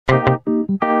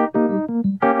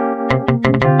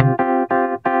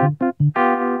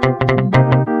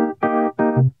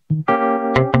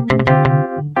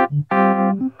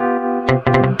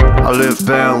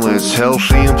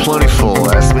plentiful.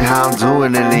 Ask me how I'm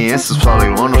doing and the answer's probably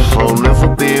wonderful. Live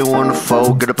for being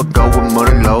wonderful, get up and go with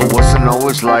money low. Wasn't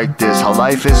always like this, how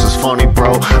life is funny,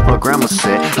 bro. My grandma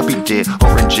said I'll be dead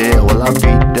or in jail. Well, I'll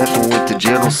be deaf and went to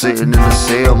jail, sitting in the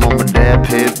cell. Mom and dad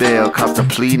paid bail, copped a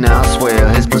plea, now I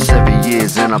swear. It's been 7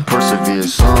 years and I persevered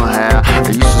somehow. I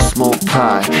used to smoke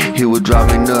pot, he would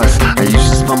drive me nuts. I used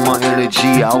to spend my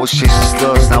energy, I was chasing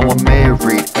slugs. Now I'm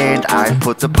married and I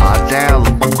put the pot down.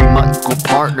 Look, my queen, my equal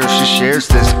partner, she shares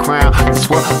this crown. That's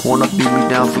what wanna beat me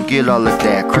down, forget all of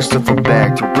that. Christopher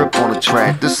back to rip on the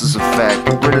track, this is a fact.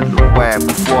 Get rid of the whack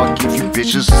before I give you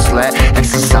bitches a slap.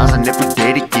 Exercising every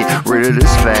day to get rid of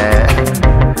this fat.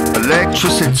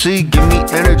 Electricity, give me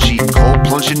energy. Cold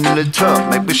plunging in the tub,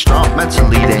 make me strong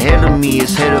mentally. The head of me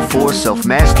is headed for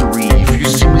self-mastery. If you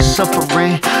see me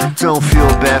suffering, don't feel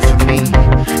bad for me.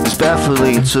 It's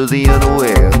baffling to the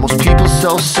unaware. Most people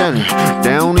self-centered,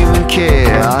 they don't even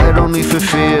care. I don't even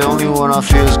fear, only one I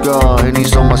fear is God. And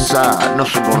he's on my side,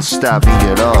 nothing gonna stop me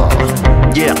at all.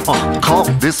 Yeah, call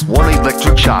this one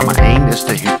electric shock. My aim is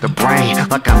to hit the brain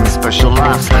like I'm in special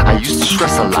ops. I used to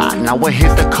stress a lot, now I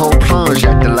hit the cold plunge.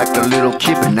 Acting like a little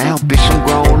kid, but now bitch I'm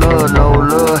grown up. No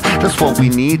love, that's what we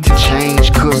need to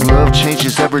change. Cause love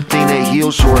changes everything, that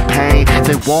heals your pain.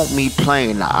 They want me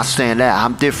plain, nah, I stand out,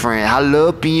 I'm different. I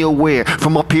love being aware,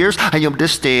 from my peers I am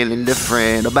distant and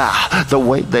different about the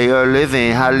way they are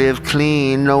living. I live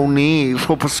clean, no need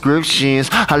for prescriptions.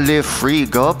 I live free,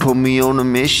 God put me on a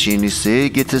mission. He said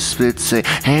get to split it,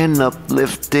 hand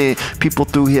uplifted. People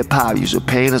through hip-hop use your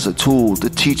pain as a tool to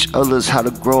teach others how to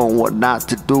grow and what not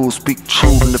to do. Speak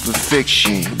truth, live in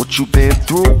fiction. What you've been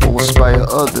through will inspire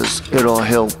others, it'll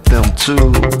help them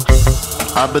too.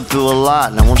 I've been through a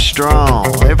lot, now I'm strong.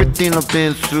 Everything I've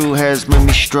been through has made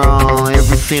me strong.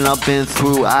 Everything I've been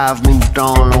through, I've moved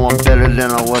on. Now I'm better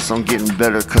than I was, I'm getting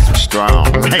better cause I'm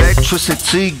strong.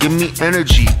 Electricity, give me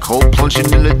energy. Cold plunging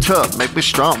in the tub, make me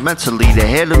strong mentally. The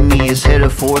head of me is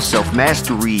headed for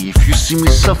self-mastery. If you see me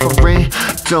suffering,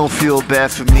 don't feel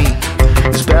bad for me.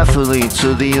 It's baffling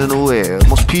to the unaware.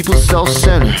 Most people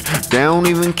self-centered, they don't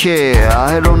even care.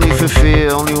 I don't even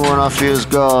fear, only one I fear is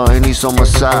God. And he's on my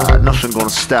side, nothing gonna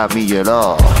stop me at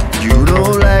all. You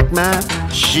don't like my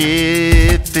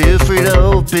shit, feel free to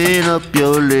open up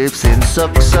your lips and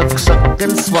suck, suck, suck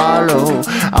and swallow.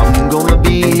 I'm gonna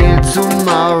be here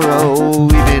tomorrow.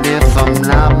 Even if I'm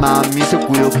not, my music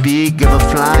will be. Give a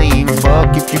flying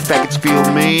fuck if you faggots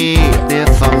feel me.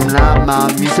 If I'm not,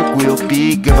 my music will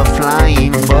be. Give a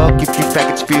flying fuck if you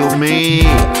faggots feel me.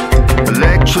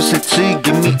 Electricity,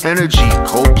 give me energy.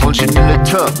 Cold plunging in the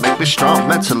tub, make me strong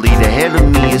mentally. The head of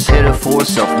me is headed for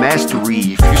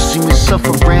self-mastery. If you see me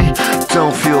suffering,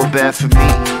 don't feel bad for me.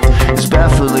 It's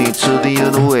baffling to the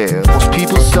unaware. Most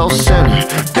people self-centered,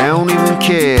 they don't even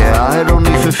care. I don't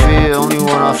even fear, only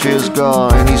one I fear is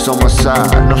God. And he's on my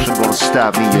side, nothing gonna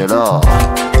stop me at all.